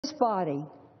This body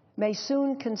may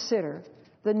soon consider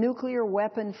the Nuclear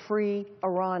Weapon-Free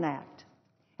Iran Act.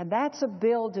 And that's a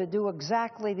bill to do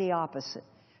exactly the opposite,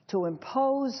 to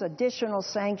impose additional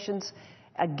sanctions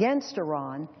against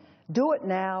Iran, do it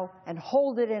now, and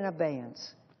hold it in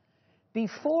abeyance.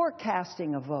 Before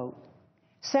casting a vote,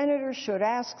 senators should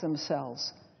ask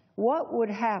themselves, what would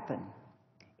happen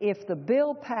if the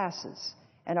bill passes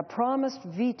and a promised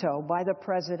veto by the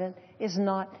president is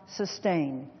not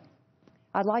sustained?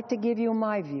 I'd like to give you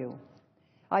my view.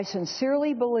 I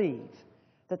sincerely believe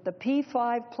that the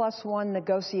P5+1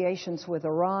 negotiations with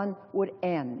Iran would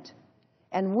end,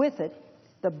 and with it,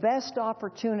 the best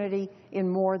opportunity in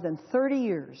more than 30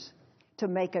 years to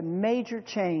make a major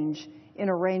change in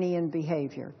Iranian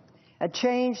behavior, a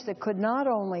change that could not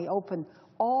only open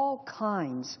all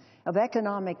kinds of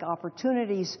economic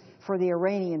opportunities for the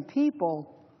Iranian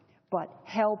people, but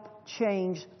help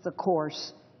change the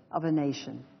course of a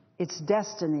nation. Its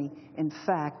destiny, in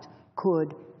fact,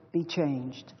 could be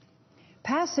changed.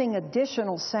 Passing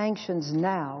additional sanctions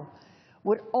now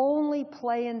would only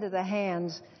play into the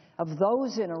hands of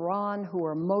those in Iran who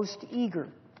are most eager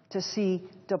to see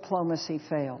diplomacy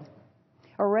fail.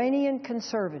 Iranian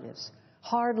conservatives,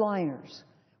 hardliners,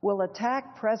 will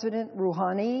attack President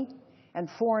Rouhani and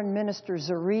Foreign Minister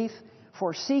Zarif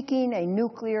for seeking a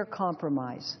nuclear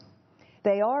compromise.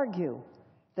 They argue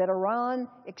that Iran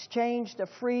exchanged a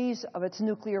freeze of its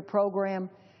nuclear program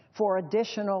for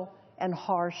additional and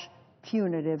harsh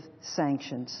punitive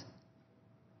sanctions.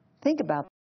 Think about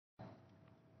that.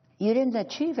 You didn't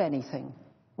achieve anything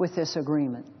with this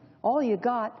agreement. All you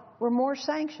got were more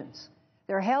sanctions.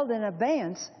 They're held in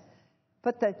abeyance,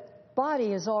 but the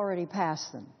body has already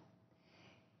passed them.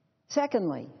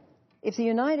 Secondly, if the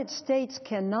United States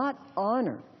cannot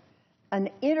honor an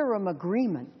interim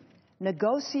agreement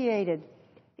negotiated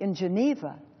in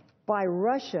Geneva by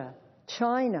Russia,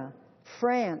 China,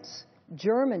 France,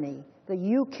 Germany,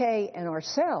 the UK, and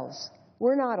ourselves,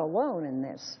 we're not alone in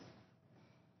this.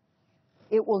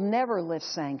 It will never lift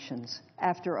sanctions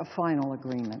after a final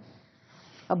agreement.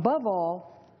 Above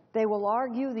all, they will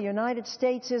argue the United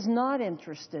States is not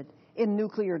interested in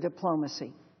nuclear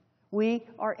diplomacy. We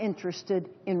are interested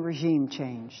in regime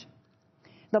change.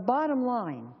 The bottom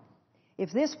line,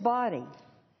 if this body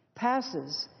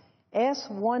passes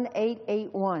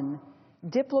S-1881,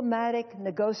 diplomatic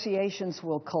negotiations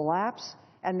will collapse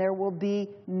and there will be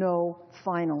no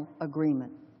final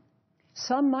agreement.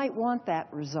 Some might want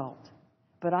that result,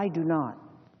 but I do not.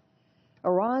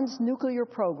 Iran's nuclear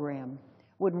program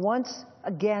would once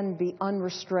again be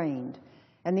unrestrained,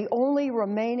 and the only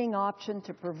remaining option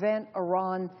to prevent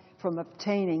Iran from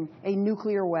obtaining a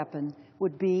nuclear weapon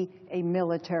would be a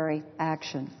military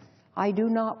action. I do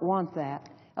not want that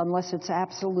unless it's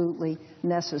absolutely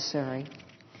necessary.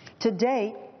 To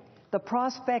date, the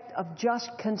prospect of just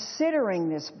considering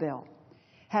this bill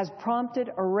has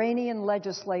prompted Iranian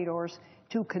legislators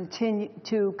to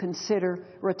consider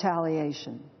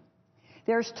retaliation.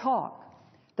 There's talk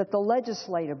that the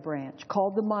legislative branch,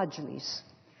 called the Majlis,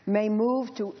 may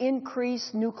move to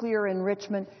increase nuclear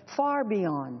enrichment far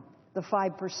beyond the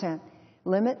 5%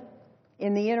 limit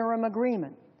in the interim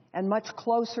agreement and much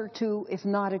closer to, if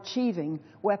not achieving,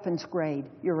 weapons-grade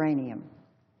uranium.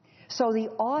 So the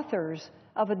authors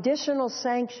of additional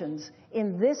sanctions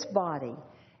in this body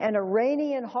and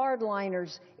Iranian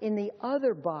hardliners in the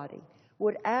other body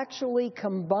would actually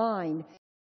combine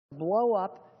to blow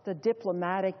up the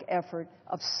diplomatic effort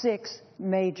of 6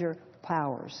 major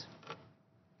powers.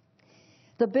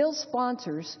 The bill's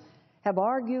sponsors have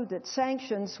argued that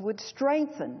sanctions would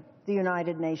strengthen the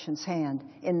United Nations' hand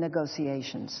in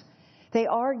negotiations. They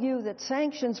argue that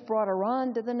sanctions brought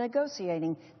Iran to the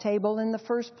negotiating table in the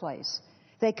first place.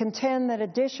 They contend that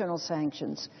additional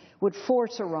sanctions would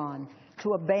force Iran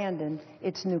to abandon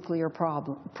its nuclear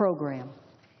program.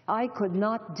 I could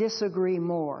not disagree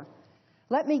more.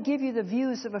 Let me give you the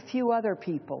views of a few other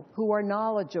people who are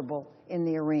knowledgeable in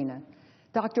the arena.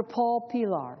 Dr. Paul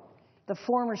Pillar, the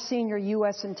former senior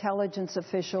U.S. intelligence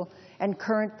official and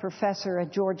current professor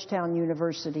at Georgetown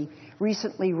University,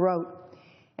 recently wrote,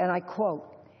 and I quote,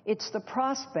 "It's the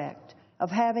prospect of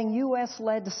having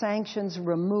U.S.-led sanctions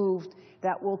removed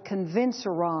that will convince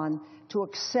Iran to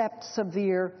accept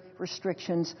severe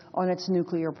restrictions on its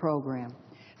nuclear program.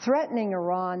 Threatening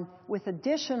Iran with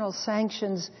additional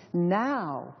sanctions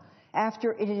now,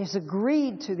 after it has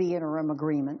agreed to the interim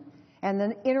agreement, and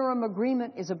the interim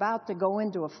agreement is about to go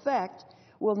into effect,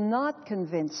 will not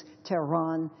convince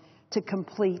Tehran to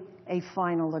complete a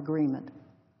final agreement."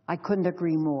 I couldn't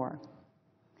agree more.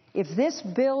 If this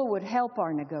bill would help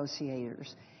our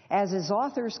negotiators, as its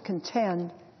authors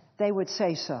contend, they would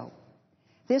say so.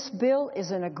 This bill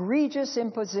is an egregious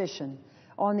imposition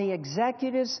on the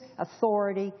executive's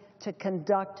authority to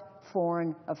conduct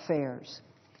foreign affairs.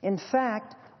 In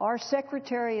fact, our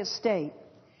Secretary of State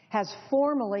has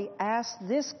formally asked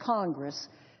this Congress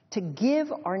to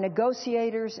give our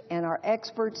negotiators and our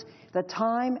experts the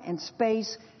time and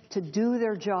space to do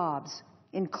their jobs,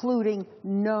 including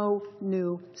no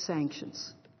new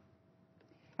sanctions.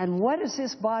 And what does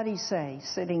this body say,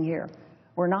 sitting here?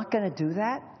 We're not going to do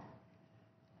that?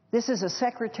 This is a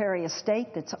Secretary of State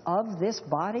that's of this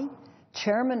body,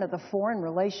 chairman of the Foreign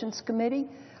Relations Committee,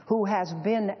 who has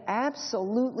been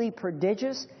absolutely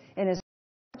prodigious in his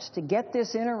efforts to get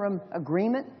this interim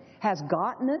agreement, has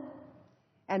gotten it,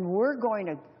 and we're going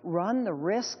to run the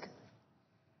risk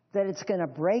that it's going to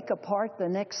break apart the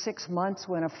next 6 months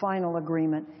when a final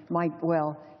agreement might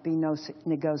well be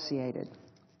negotiated.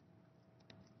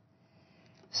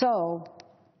 So,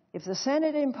 if the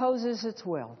Senate imposes its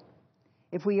will,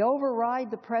 if we override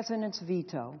the President's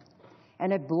veto,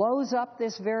 and it blows up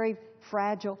this very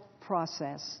fragile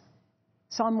process,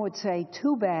 some would say,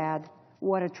 too bad,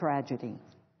 what a tragedy.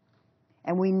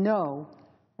 And we know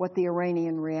what the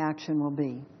Iranian reaction will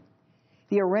be.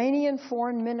 The Iranian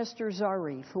Foreign Minister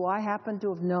Zarif, who I happen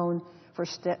to have known for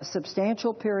a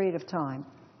substantial period of time,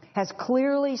 has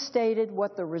clearly stated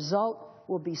what the result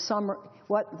will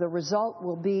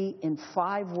be in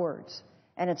 5 words,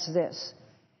 and it's this: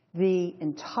 the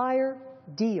entire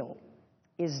deal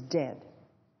is dead.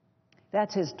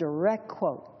 That's his direct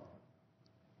quote.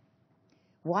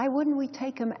 Why wouldn't we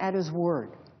take him at his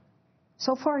word?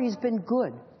 So far, he's been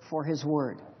good for his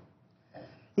word.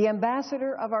 The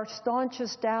ambassador of our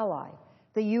staunchest ally,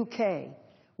 the UK,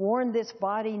 warned this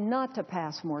body not to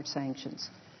pass more sanctions.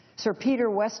 Sir Peter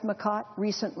Westmacott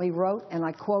recently wrote, and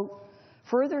I quote,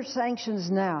 "Further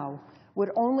sanctions now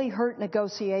would only hurt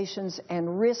negotiations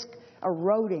and risk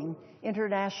eroding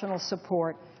international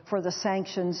support for the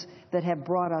sanctions that have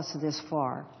brought us this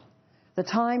far. The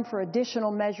time for additional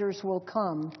measures will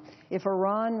come if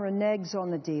Iran reneges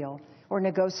on the deal or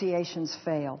negotiations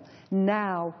fail.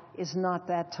 Now is not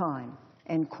that time,"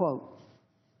 end quote.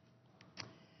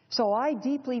 So I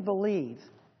deeply believe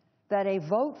that a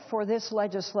vote for this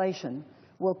legislation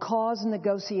will cause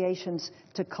negotiations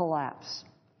to collapse.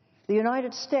 The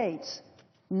United States,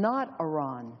 not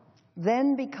Iran,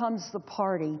 then becomes the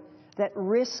party that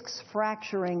risks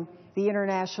fracturing the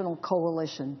international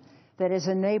coalition that has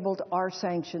enabled our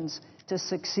sanctions to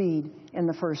succeed in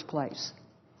the first place.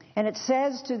 And it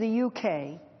says to the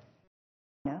UK,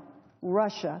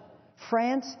 Russia,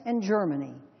 France, and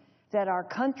Germany that our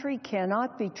country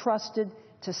cannot be trusted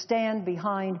to stand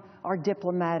behind our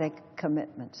diplomatic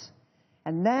commitments.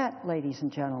 And that, ladies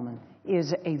and gentlemen,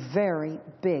 is a very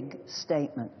big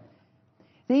statement.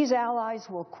 These allies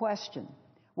will question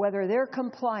whether their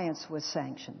compliance with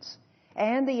sanctions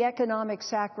and the economic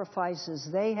sacrifices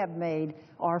they have made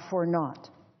are for naught.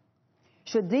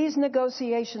 Should these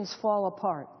negotiations fall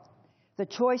apart, the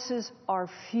choices are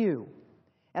few,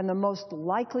 and the most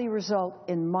likely result,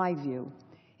 in my view,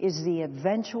 is the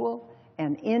eventual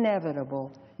and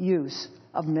inevitable use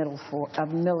of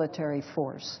military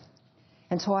force.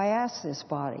 And so I ask this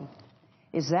body,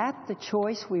 is that the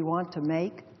choice we want to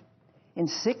make? In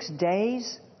 6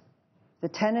 days, the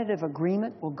tentative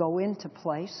agreement will go into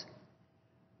place.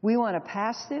 We want to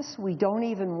pass this. We don't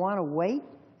even want to wait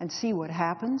and see what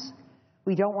happens.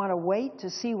 We don't want to wait to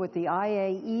see what the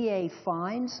IAEA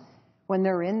finds when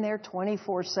they're in there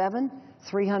 24/7,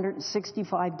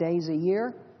 365 days a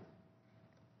year.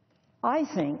 I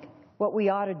think what we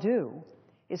ought to do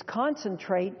is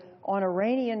concentrate on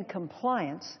Iranian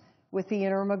compliance with the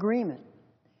interim agreement.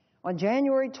 On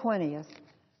January 20th,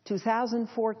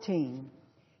 2014,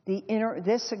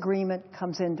 this agreement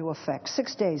comes into effect,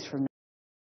 6 days from now.